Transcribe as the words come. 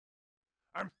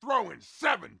I'm throwing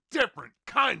 7 different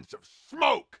kinds of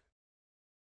smoke!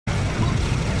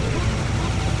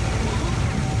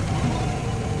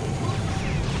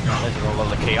 Let's roll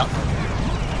the key up.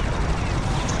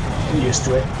 I'm used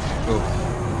to it. Ooh.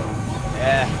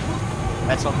 Yeah,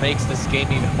 that's what makes this game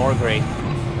even more great.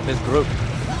 This group.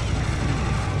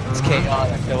 It's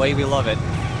chaotic, the way we love it.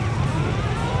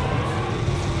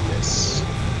 Yes.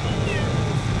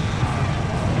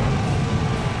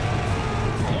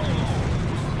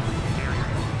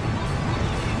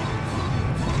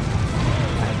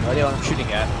 I have no idea what I'm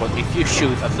shooting at, but if you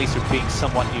shoot, at least you're being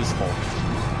somewhat useful.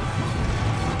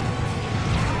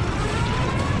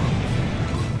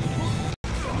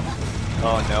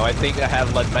 Oh no, I think I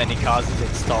have let many causes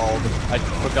installed. I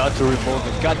forgot to remove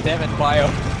it. God damn it, Bio.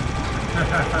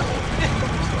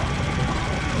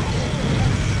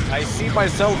 I see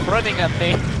myself running at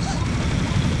me.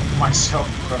 Myself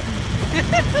running.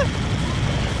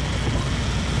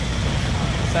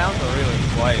 Sounds really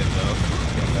quiet though.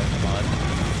 Yeah, that's fun.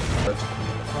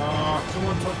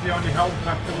 Someone took the only health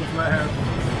pack that was there.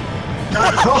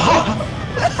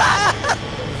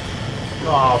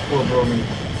 Oh, poor Bromy.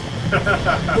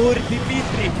 Poor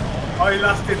Dimitri. I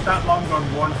lasted that long on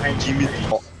 1 HP.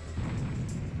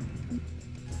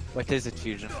 What is it,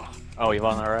 Fusion? Oh, you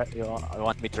want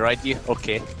me to ride you?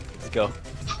 Okay, let's go.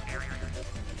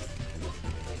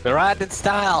 We ride in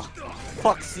style.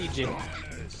 Fuck CJ.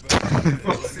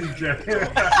 Fuck CJ.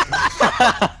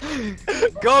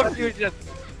 Go Fusion.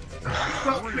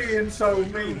 Stop being so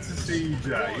mean to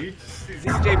CJ.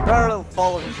 CJ Pearl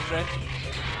follow his strength.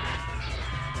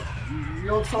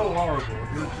 You're so horrible.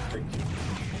 You're just like...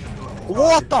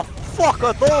 What the fuck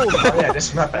are those? Oh yeah,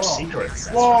 this map has secrets.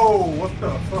 Whoa, what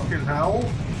the fucking hell?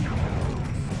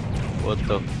 What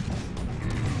the?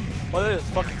 What is this,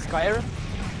 fucking Skyrim?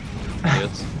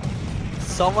 Yes.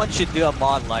 Someone should do a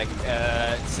mod like,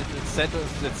 instead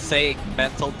of let's say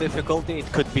mental difficulty,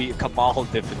 it could be Kamal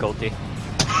difficulty.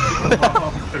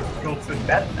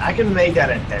 That I can make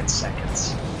that in 10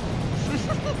 seconds.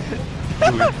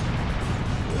 Do it.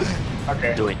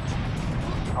 Okay. Do it.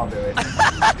 I'll do it.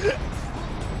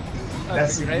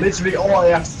 That's literally all I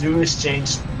have to do is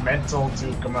change mental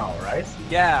to Kamal, right?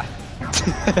 Yeah.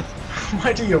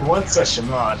 Why do you want such a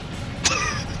mod?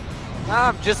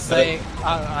 I'm just saying,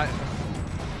 I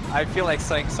feel like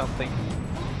saying something.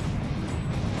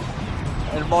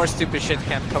 And more stupid shit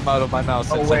can't come out of my mouth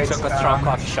since I took a strong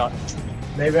coffee shot.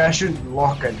 Maybe I should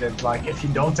lock it that like if you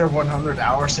don't have 100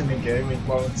 hours in the game it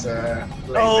won't play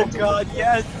Oh mental god, difficulty.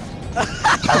 yes!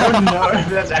 I don't know if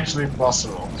that's actually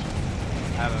possible.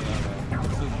 I don't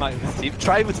know.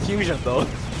 Try it with Fusion though.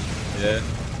 Yeah.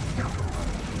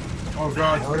 Oh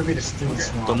god. That would be the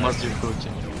stupidest mod. Thomas difficulty.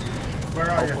 Where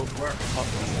are you? Where?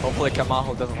 Hopefully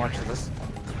Kamal doesn't watch this.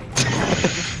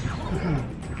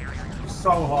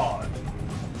 So hard.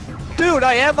 Dude,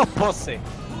 I am a pussy!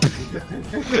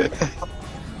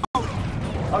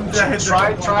 I'm dead.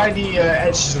 Try the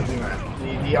edges of the map,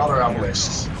 the other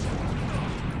obelisks.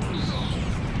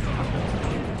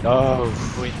 Oh,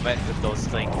 who invented those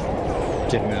things?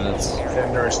 10 minutes.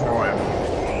 Then there is no ammo.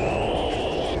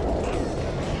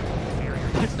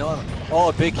 There's no one. Oh,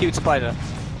 a big huge spider.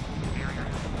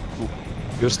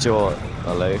 You're still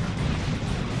alive.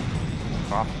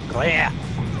 Clear!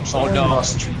 Oh no.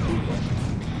 Lost 3 people.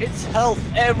 It's health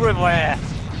everywhere!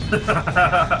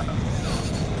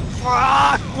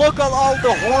 Fuck! Look at all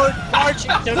the horde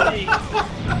marching to me!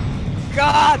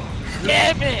 God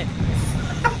damn it!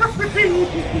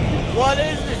 What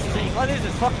is this thing? What is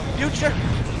this? Fucking future?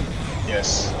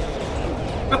 Yes.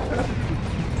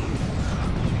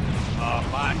 Oh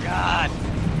my god!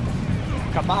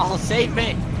 Kamal, save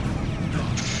me!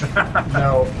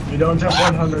 No, you don't have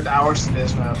 100 hours in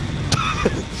this map.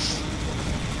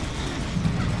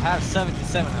 I have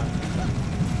 7700.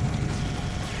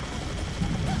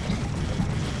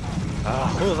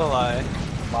 Who's alive?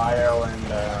 Bio and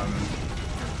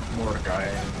Mordecai.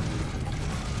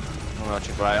 I'm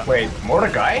watching Brian. Wait,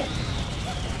 Mordecai?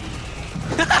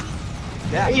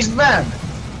 Yeah. He's man!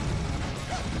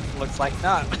 Looks like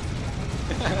not.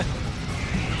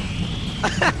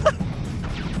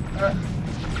 What?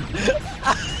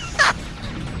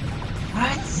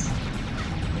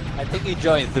 I think he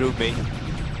joined through me.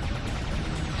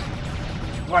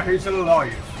 Wait, who's still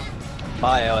alive?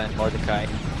 Bio and Mordecai.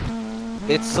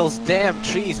 It's those damn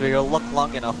trees where you look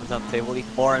long enough until they will eat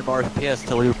more and more FPS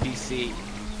till your PC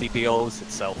DPOs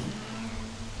itself.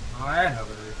 I ain't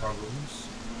having any problems.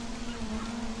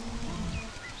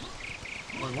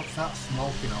 Wait, what's that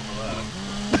smoking over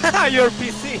there? Your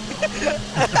PC!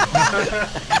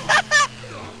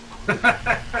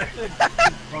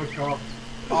 Oh god.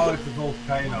 Oh, it's a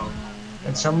volcano.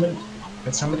 Can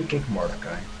somebody kick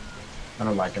Mordecai? I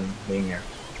don't like him being here.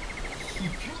 I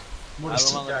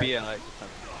don't want to be like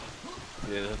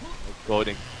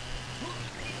goading.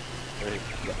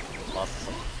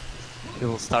 He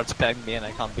will start spamming me and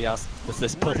I can't be asked. This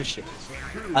is bullshit.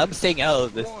 I'm staying out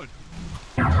of this.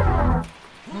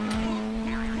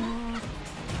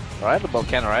 Ride the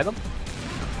volcano, ride them?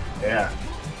 Yeah.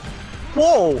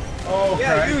 Whoa! Oh, okay.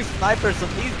 Yeah, use snipers on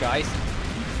these guys.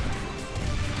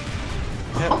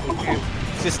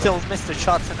 If you still missed the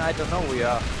shots and I don't know, we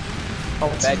are. How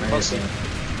That's bad you must amazing. be.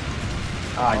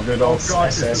 Ah, good old God,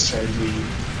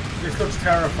 SSHD. This looks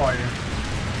terrifying.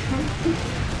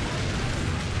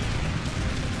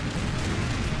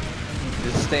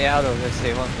 Just stay out of this,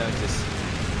 they won't notice.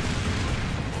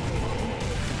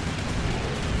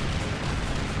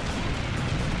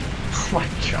 Oh my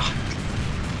god.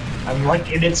 I'm like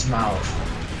in its mouth.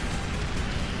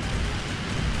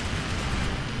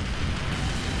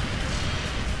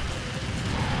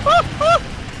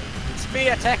 It's me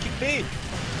attacking me!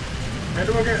 How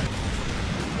do I get?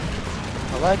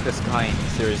 I like this guy in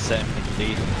Series 7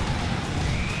 indeed.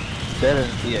 It's better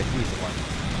than the accused one.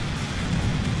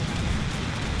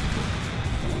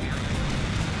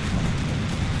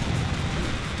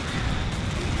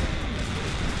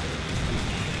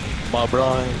 My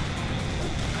bride.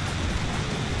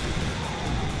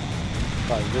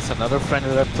 Oh, is this another friend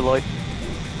of Reptiloid?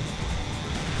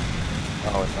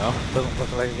 Oh no, doesn't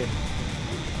look like it.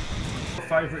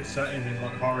 Favorite setting in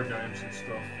like horror games and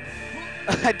stuff.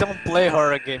 I don't play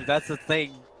horror games, that's the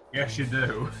thing. Yes, you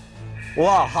do.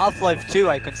 Wow, Half-Life 2,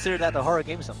 I consider that a horror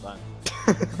game sometimes.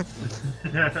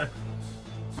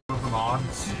 Come on.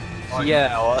 Like,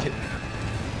 Yeah, well...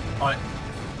 Like,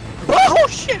 Oh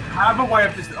shit! have a way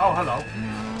of oh, hello.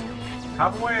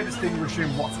 Have a way of distinguishing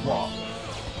what's what.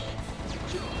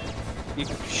 You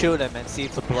can shoot him and see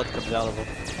if the blood comes out of him.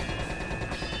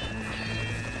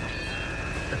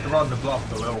 If they're on the block,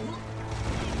 they will.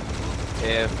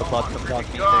 Yeah, if the blood comes out,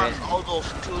 God, all those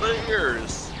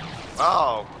clears.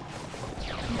 Wow.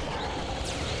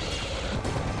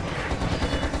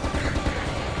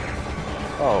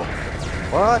 Oh.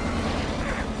 What?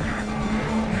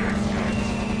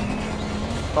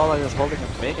 Thought I was holding a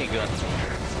minigun.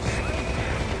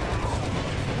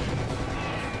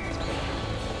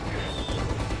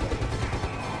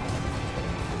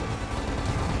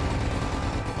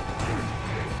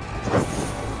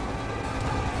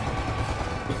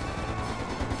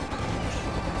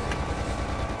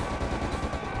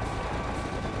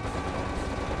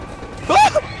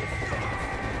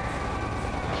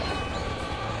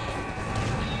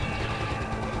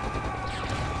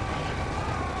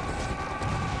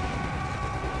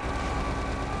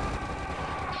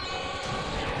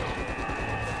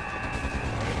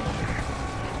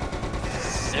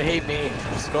 Save me,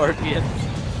 Scorpion.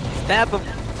 Stab him.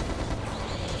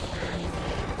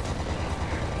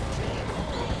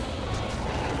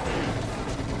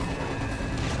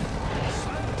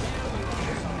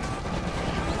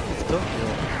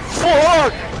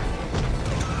 Fuck!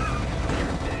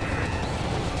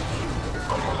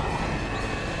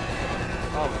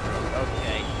 Oh,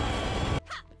 okay.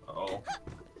 Oh.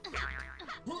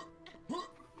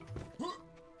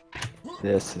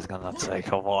 This is gonna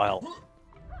take a while.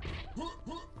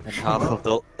 And half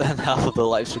of the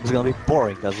live stream is gonna be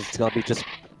boring because it's gonna be just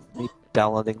me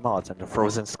downloading mods and a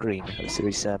frozen screen of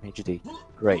Series 7 HD.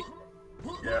 Great.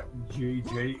 Yeah,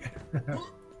 GG.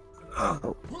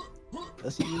 Oh.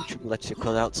 Does YouTube let you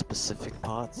cut out specific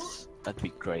parts? That'd be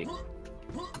great.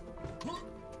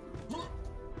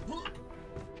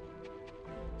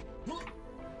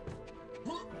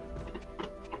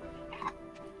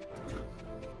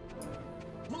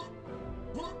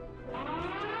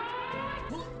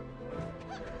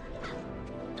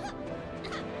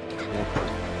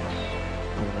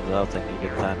 Without any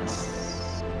good plans.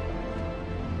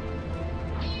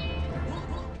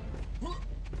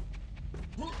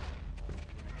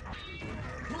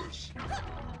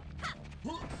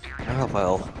 Oh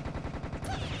well.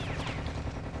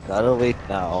 Gotta wait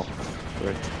now for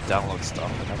it to download stuff,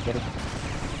 and I'm getting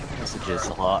messages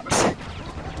a lot.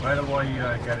 Where do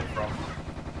I get it from?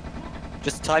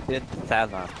 Just type in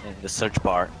Thana in the search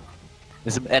bar.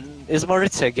 Is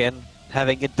Maritza again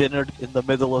having a dinner in the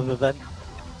middle of the event?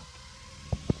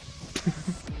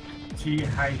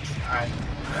 Thana.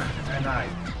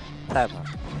 Thana. I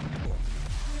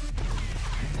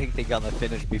think they're gonna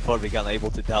finish before we're gonna able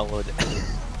to download it.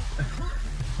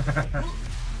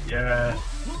 Yeah.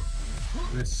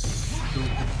 This stupid.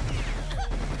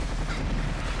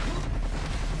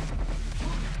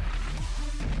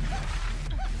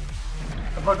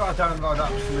 Have I got to download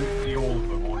absolutely all of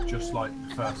them, or just like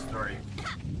the first 3?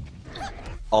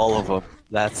 All of them.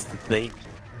 That's the thing.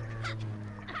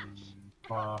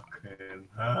 Fucking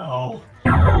hell.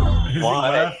 Is Why?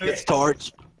 it worth It's it?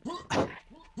 torch.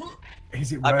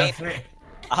 Is it I worth mean- it?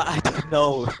 I don't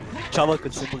know. Java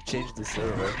could simply change the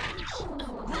server.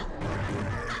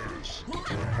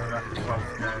 I'll have to close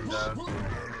the game down.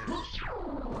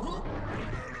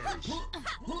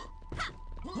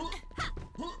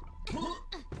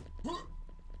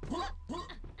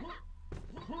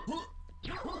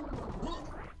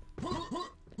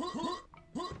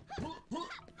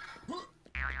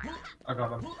 I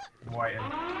got him. I'm waiting.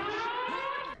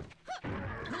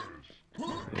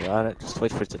 Yeah, just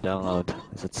wait for it to download.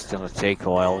 'Cause it's gonna take a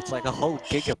while. It's like a whole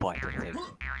gigabyte, I think.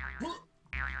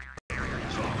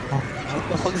 What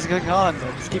the fuck is going on? I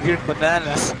just keep hearing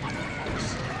bananas.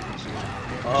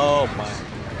 Oh my.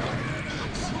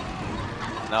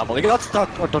 No, but you got stuck.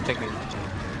 Or don't take me.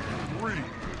 3,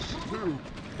 2,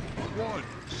 1.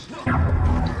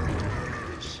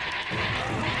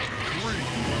 3.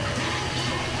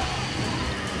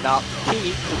 Now,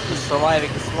 key to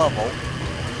surviving this level,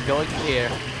 going here,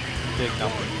 big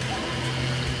number.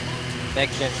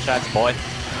 Next gen strats, boy.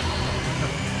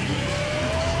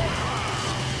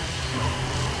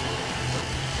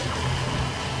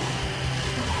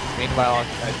 Meanwhile,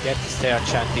 I get to stare at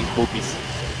chanting boobies.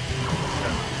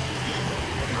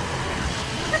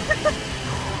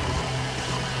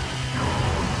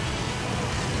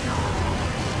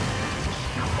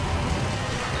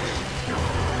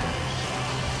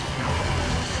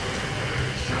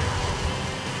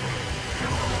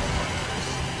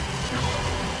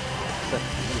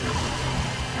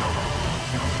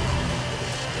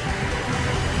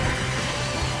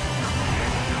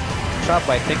 Trap,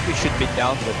 I think we should be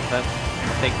down with them.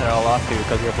 I think they're all after you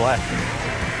because you're black.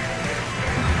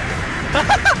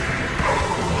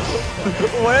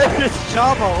 Where is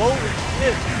Chama? Holy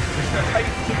shit! A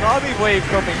tsunami wave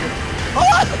coming.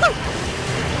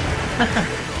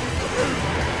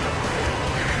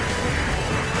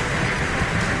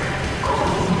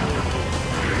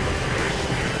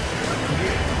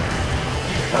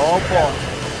 Oh boy.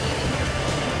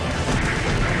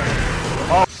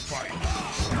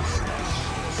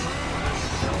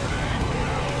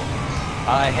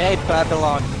 I hate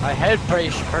Babylon. I hate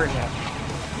British Persia.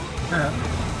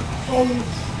 Oh!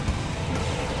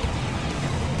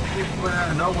 People went out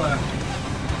of nowhere.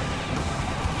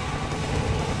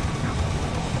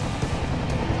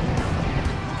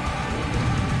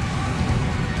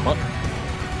 What?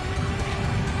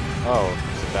 Oh,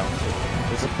 there's a bouncer.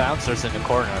 There's a bouncers in the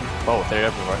corner. Oh, they're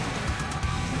everywhere.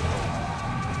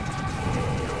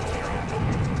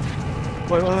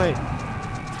 Wait.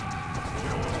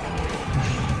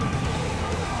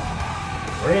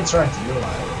 What are you trying to do,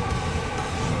 like?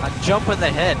 I'm jumping the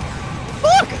head.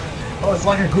 Look! Oh, it's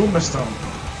like a Goomba stone.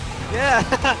 Yeah!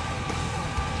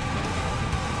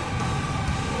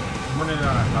 I'm running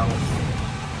out of health.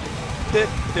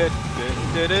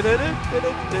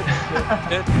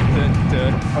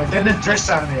 Oh, get the drift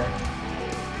down here.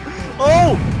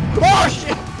 Oh! Oh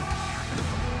shit!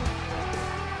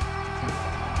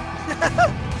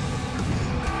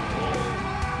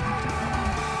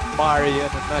 Mario in a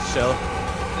nutshell.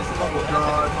 This is what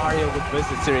Mario would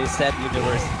visit Series 7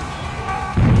 universe.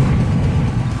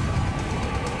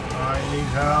 I need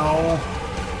help.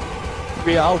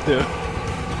 We all do.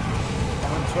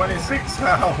 I'm on 26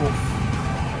 health.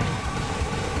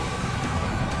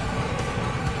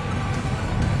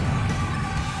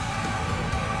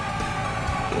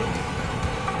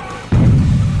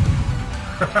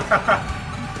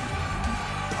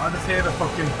 I just hear the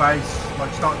fucking bass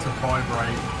like start to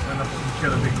vibrate and I fucking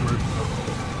kill a big group of them.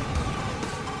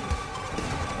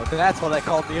 Okay, that's what I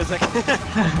call music.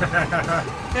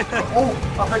 Oh,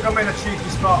 I think I'm in a cheeky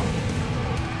spot.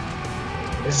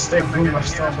 It's the Goomba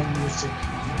stone music.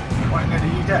 Wait, Ned, are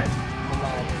you dead?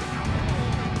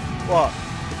 What?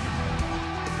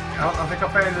 I think I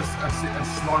found a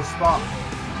slow spot.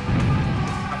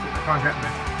 I think they can't get me.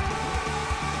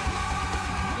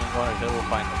 We'll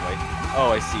find the way.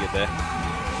 Oh, I see you there.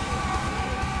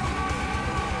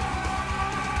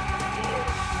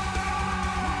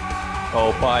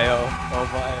 Oh, bio. Oh,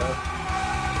 bio.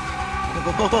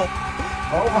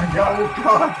 Oh my god. Oh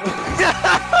god!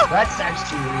 That's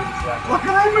actually really fun. Look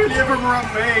at how many of them are on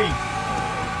me!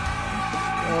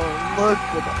 Oh, look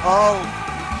at all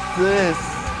this.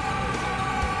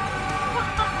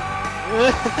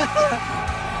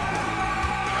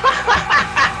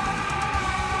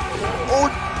 Oh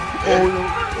no,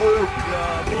 oh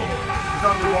god. There's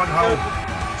only one hole.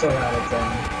 So out of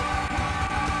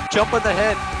 10. jump on the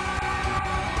head.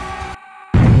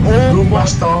 Oh my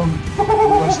stone!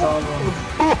 Oh my stone!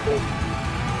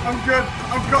 I'm good.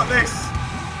 I've got this.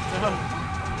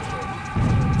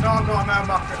 No, I'm not. I'm out of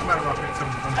rocket. I'm out of rockets. I'm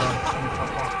done.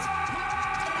 I'm fucked.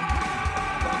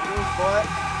 Boy.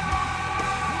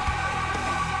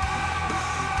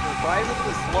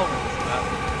 Surprisingly slow in this map.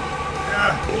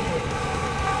 Yeah.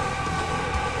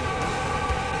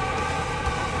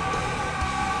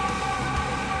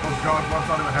 Oh god, one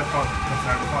side of my headphone. That's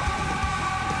out. Fuck.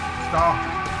 Stop.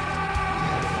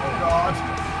 Oh god.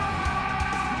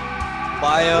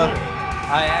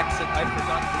 I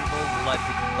forgot to remove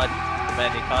let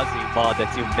Manikazi mod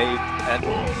that you made, and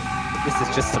this is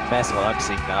just a mess what I'm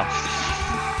seeing now.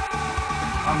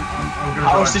 I'm gonna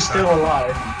How die is he instead. still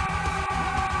alive?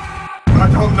 I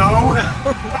don't know.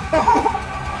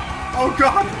 Oh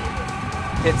god.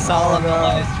 It's all on the no.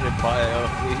 live stream, Bio.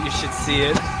 You should see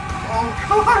it. Oh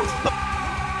god.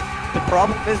 The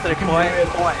problem is they're quiet.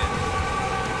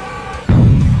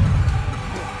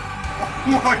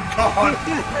 Oh my god!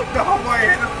 No way!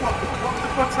 What the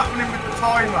fuck's happening with the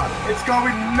timer? It's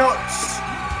going nuts!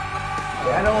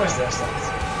 Yeah, I know it's this.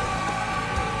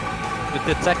 We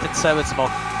detected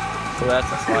 7SMOKE, so that's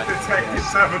fine. Detective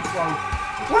 7SMOKE.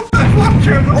 What the fuck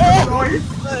came with the noise?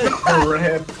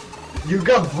 Rip. You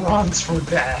got bronze for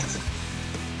that.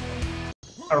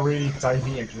 A really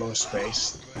tiny enclosed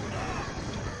space.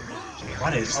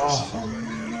 What is this?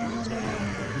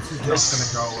 This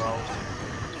is not gonna go well.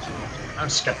 I'm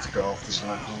skeptical of this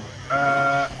level.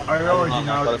 I already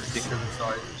know what this is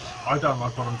suicide. I don't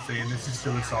like what I'm seeing. This is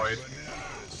suicide.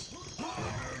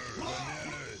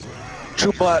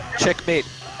 Chupa, checkmate.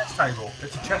 Chess table.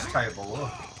 It's a chess table.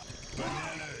 Look.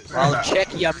 I'll There.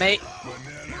 check ya, mate.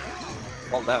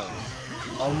 Hold down.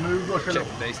 I'll move like a Check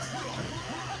little. base.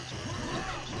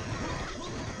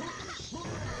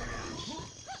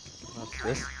 What's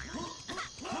this?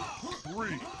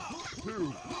 3,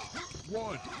 2,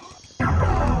 1.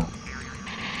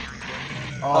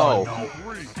 Oh, no.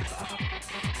 3,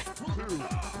 2,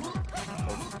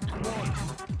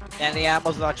 1. And the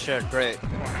ammo's not shared, great.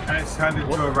 And it's turned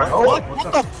into a red. Oh, what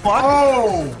the fuck?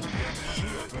 Oh!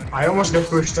 I almost got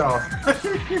pushed off.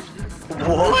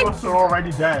 What? They're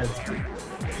already dead.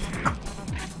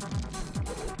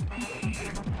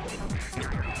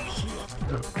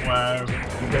 Wow.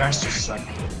 You guys just suck.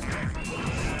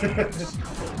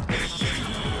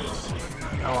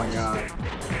 Oh my god.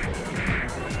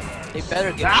 They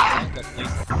better get me at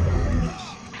least.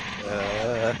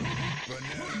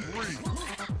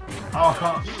 Oh, I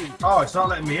can't. Oh, it's not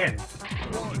letting me in.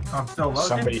 I'm still loading.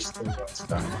 Somebody still got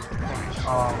stuck.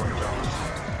 Oh my god.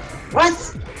 What?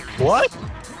 What?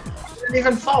 Didn't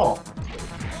even fall.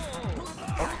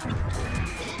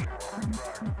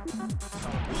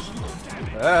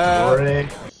 Rick.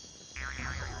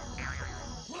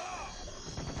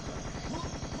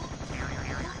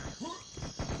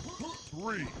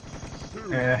 3, 2,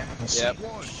 Let's see. Yep,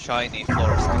 shiny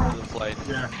floors into the flight.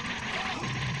 Yeah.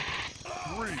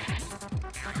 3,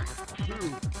 2,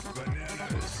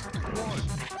 bananas, 1.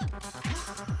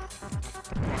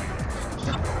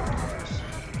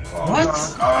 Oh, What?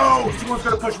 God. Oh, someone's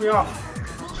gonna push me off.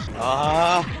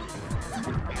 Ah.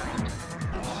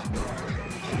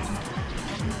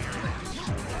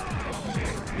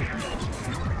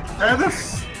 Hear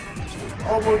this?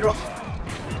 Oh my god.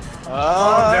 Ah.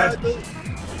 dead.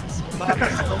 This map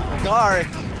is so dark.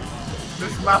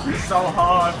 This map is so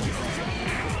hard.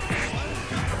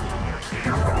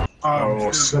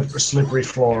 Oh, slippery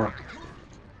floor.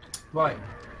 Right.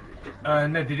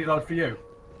 Ned, did it load for you?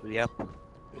 Yep.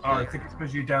 Oh, I think it's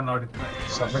because you downloaded it.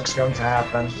 Something's going to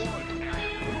happen.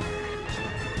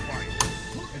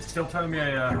 It's still telling me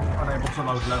unable to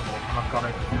load level, and I've got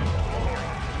it.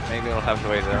 Maybe I'll have to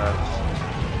wait there.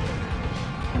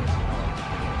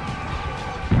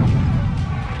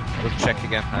 We'll check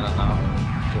again, I don't know.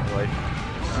 Good wait.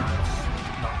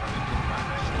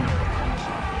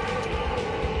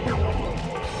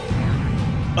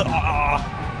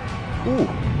 Ooh.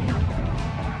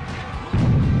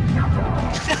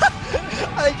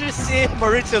 I just see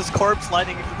Maurizio's corpse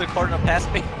sliding into the corner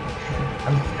past me.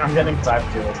 I'm getting type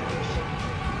killed.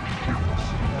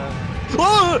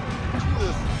 Oh!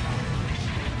 Jesus.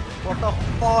 What the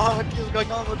fuck is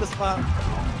going on with this map?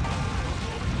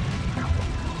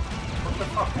 What the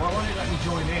fuck? Why won't you let me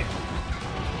join in?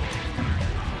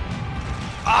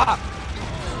 Ah!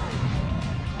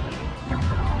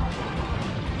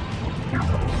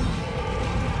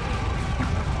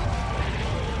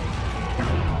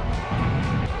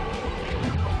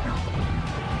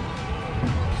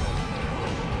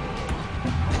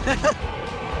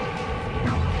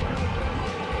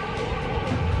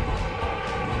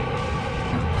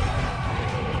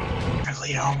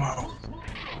 homo.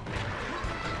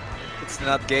 It's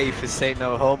not gay if you say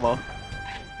no homo.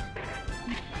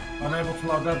 Unable to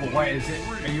load level. Wait, is it?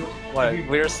 Are you? What?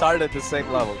 We're started at the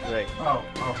same level, great. Oh,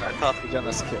 okay. I thought we were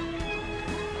gonna skip.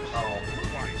 Oh.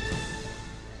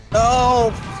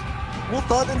 No! Who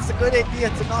thought it's a good idea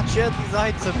to not share these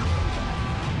items?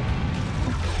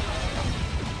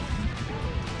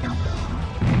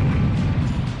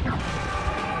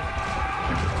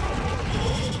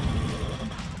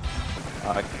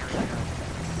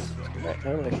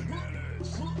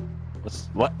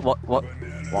 What?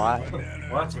 Why?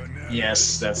 What?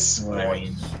 Yes, that's what I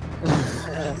mean.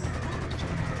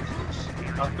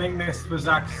 I think this was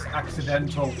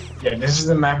accidental. Yeah, this is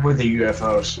the map with the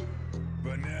UFOs.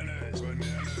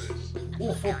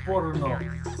 Oh, football or no?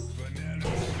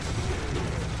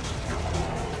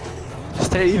 Is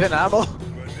there even ammo?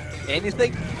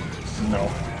 Anything?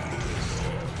 No.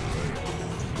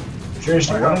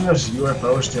 Seriously, what are those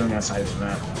UFOs doing outside the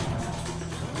map?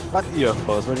 Not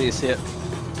UFOs, where do you see it?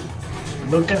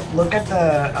 Look at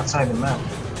the outside the map.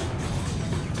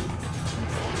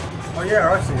 Oh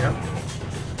yeah, I see him.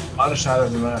 Other side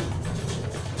of the map.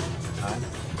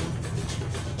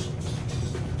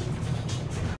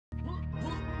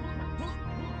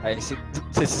 I see.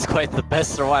 This is quite the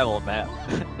best survival map.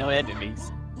 No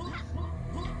enemies.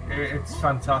 It's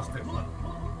fantastic, man.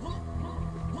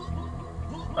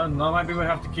 I don't know, maybe we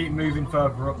have to keep moving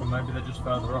further up, and maybe they're just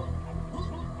further up.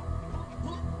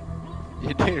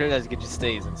 You do realize you can just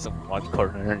stay in some one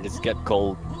corner and just get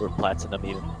gold or platinum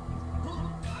even.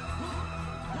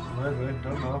 Maybe,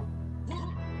 don't know.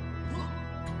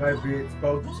 Maybe it's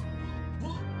both.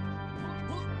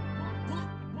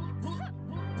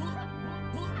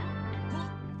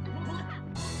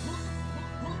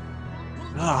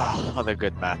 Ah, another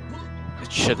good map.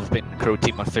 It should have been Crew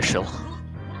Team official.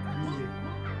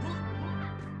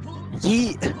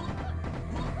 Yeet!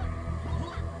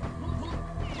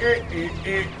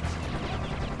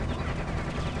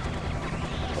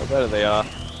 Oh, there they are.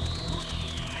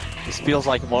 This feels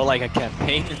like more like a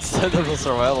campaign instead of a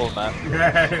survival map.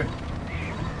 Yeah.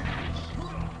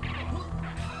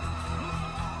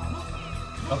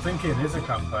 I think it is a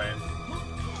campaign.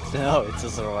 No, it's a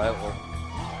survival.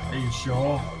 Are you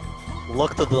sure?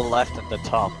 Look to the left at the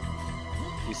top.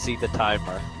 You see the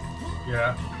timer,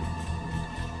 Yeah.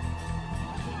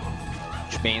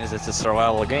 which means it's a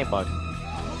survival game mode.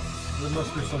 There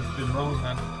must be something wrong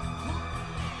then.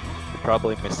 You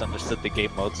probably misunderstood the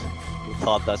game modes. You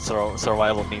thought that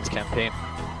survival means campaign.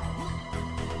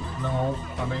 No,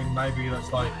 I mean maybe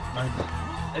that's like maybe.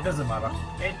 It doesn't matter.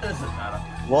 It doesn't matter.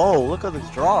 Whoa, look at these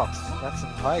drops. That's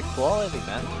some high quality,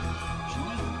 man.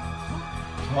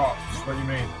 Rocks. What do you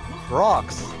mean?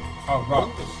 Rocks. Oh,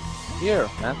 rocks. Here,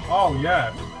 man. Oh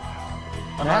yeah.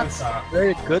 I That's noticed that.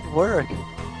 very good work.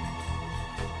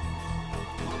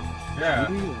 Yeah.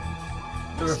 Ooh.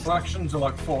 The reflections are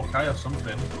like 4K or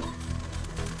something.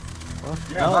 What?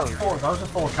 Yeah, No, those are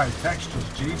 4K textures.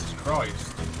 Jesus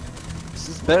Christ. this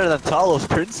is better than Talos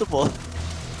Principle.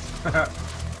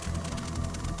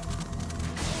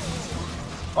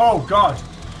 Oh God!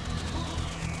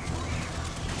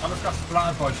 I just got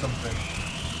splattered by something.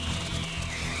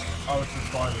 Oh, it's the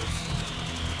spiders.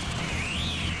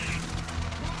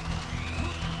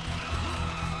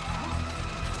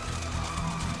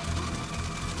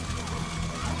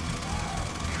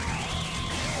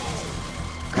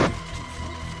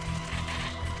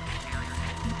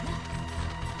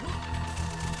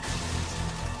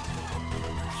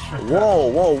 Whoa,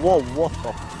 whoa, whoa,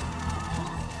 whoa.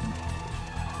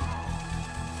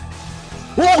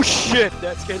 Oh shit!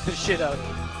 That scared the shit out of me.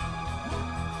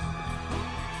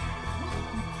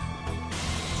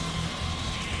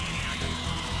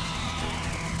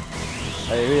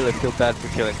 I really feel bad for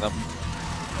killing them.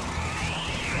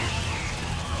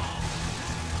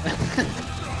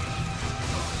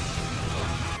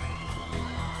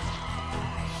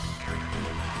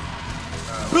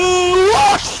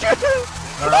 Oh shit!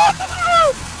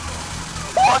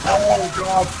 Oh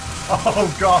God!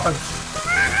 Oh God!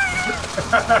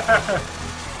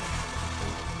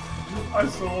 I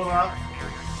saw that.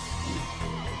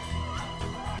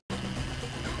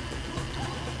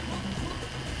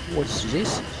 What's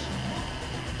this?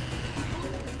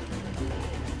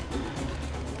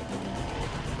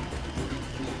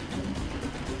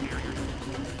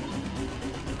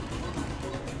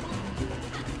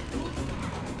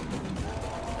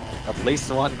 At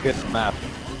least one good map.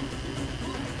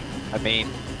 I mean,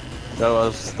 that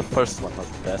was the first one was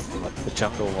the best, like the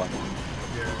jungle one.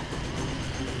 Yeah.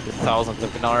 With thousands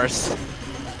of Gnars.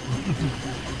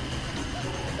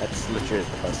 That's literally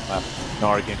the best map. No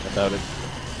arguing about it.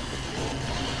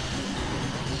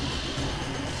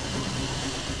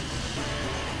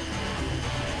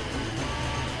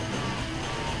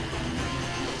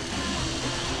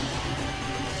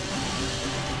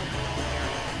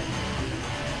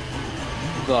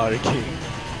 not a king.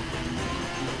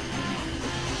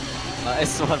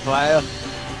 Nice one, Maya.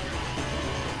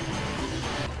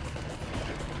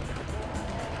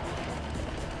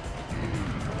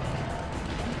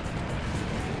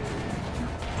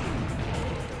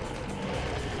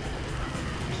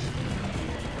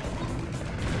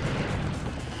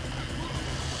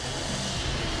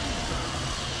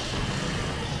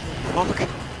 Fuck.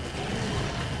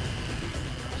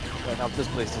 Right now, this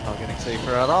place is not getting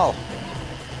safer at all.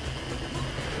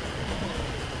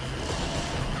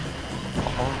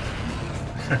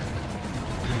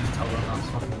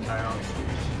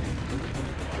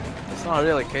 It's not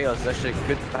really chaos, it's actually a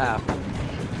good map.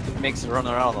 It makes you run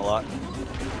around a lot.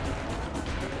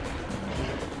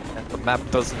 And the map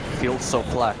doesn't feel so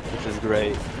flat, which is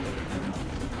great.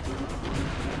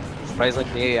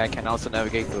 Surprisingly, I can also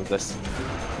navigate through this.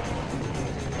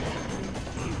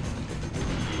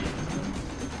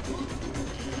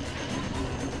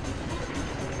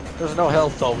 There's no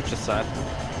health though, which is sad.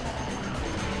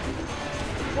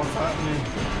 What's happening?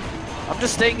 I'm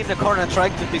just staying in the corner and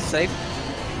trying to be safe.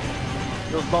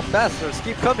 Those bombastards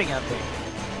keep coming at me.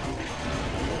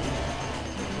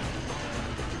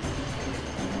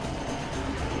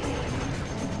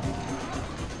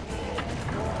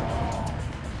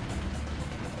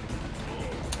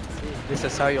 This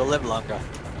is how you live longer.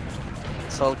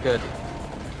 It's all good.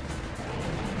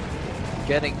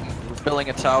 We're building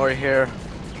a tower here.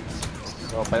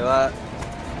 So by that,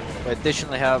 we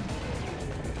additionally have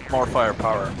more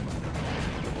firepower.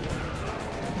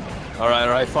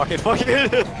 Alright, fuck it.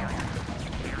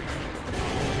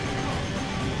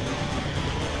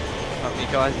 You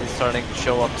guys are starting to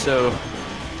show up too.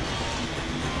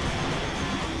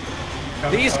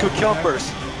 These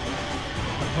cucumbers!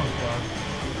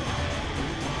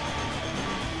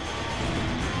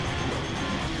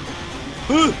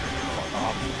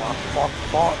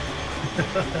 Fuck.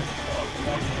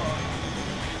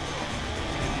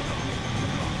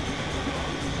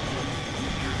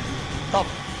 Stop.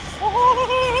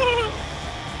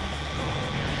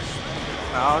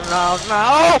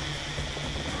 No!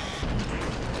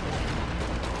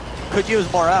 Could use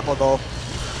more ammo though.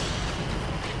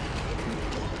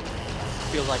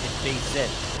 Feels like it's being said.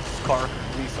 Scar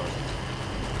resource.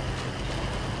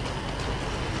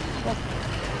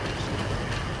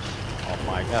 Oh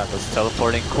my god, those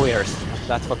teleporting queers.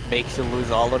 That's what makes you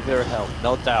lose all of your health,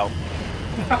 no doubt.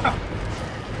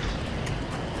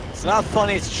 It's not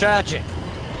funny, it's tragic.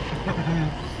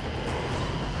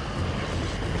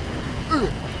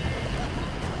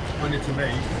 Funny to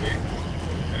me.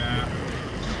 Yeah.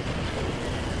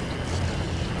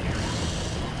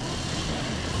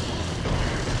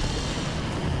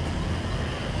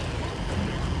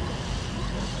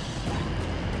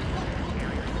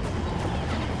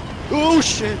 Oh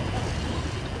shit!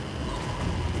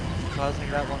 Causing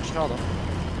that one shot.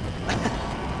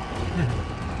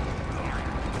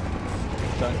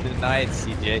 Don't deny it,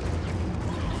 CJ.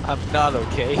 I'm not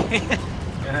okay.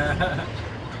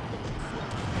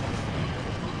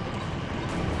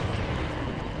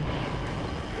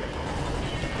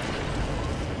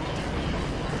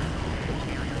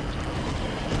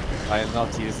 I am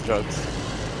not use drugs.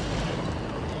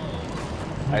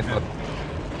 I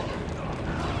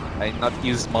not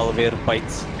use malware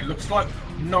bites. It looks like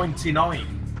 99.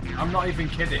 I'm not even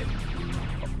kidding.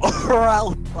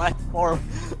 Oral platform.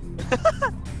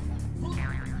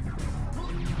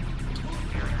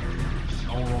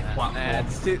 Oral platform.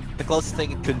 It's the closest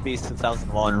thing it could be is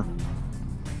 2001.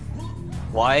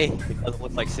 Why? It doesn't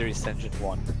look like Series Engine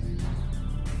 1.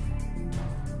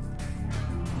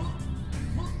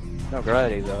 No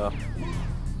gravity though.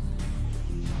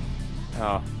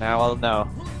 Oh, now I'll know.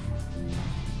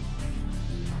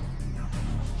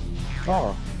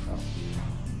 Oh.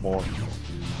 More.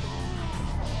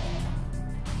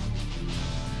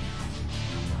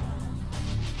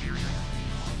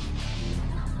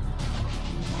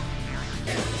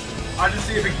 I just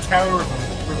see a big tower of them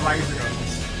with laser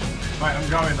guns. Right, I'm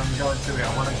going to it. I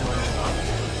want to join in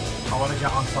that. I want to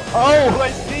get on top of it. Oh, I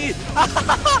see!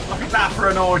 Look at that for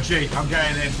an orgy. I'm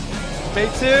getting in. Me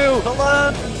too! Hold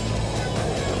on!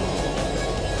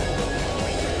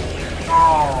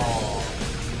 Oh.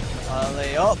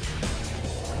 Lay up!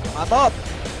 I'm up!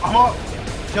 I'm up.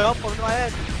 Jump over my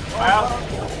head! I am.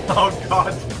 Oh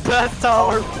god. That's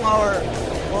tower flower!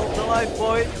 Hold the life,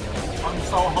 boy! I'm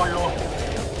so high up.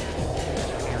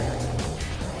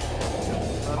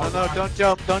 No, don't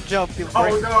jump, you'll break.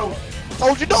 Oh no.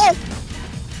 Told you no!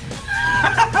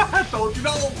 Told you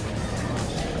no.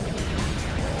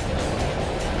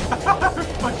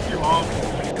 Pushed you off.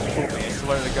 I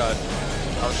swear to God.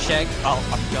 I'll shank. Oh,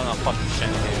 I'm gonna fucking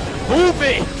shank you. Move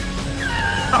me!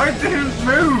 I didn't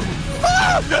move!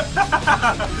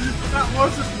 That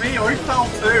wasn't me, I fell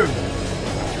too!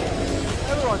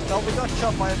 Everyone fell, we got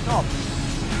shot by a cop.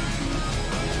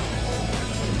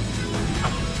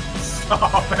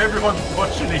 Stop, everyone's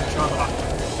pushing each other.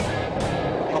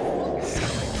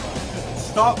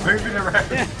 Stop moving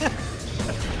around.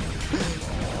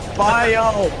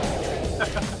 Bio!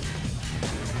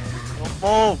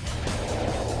 Move!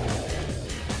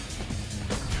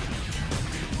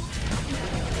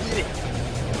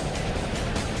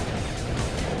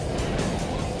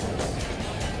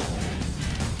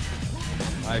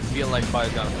 I feel like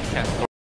Bio's gonna cancel.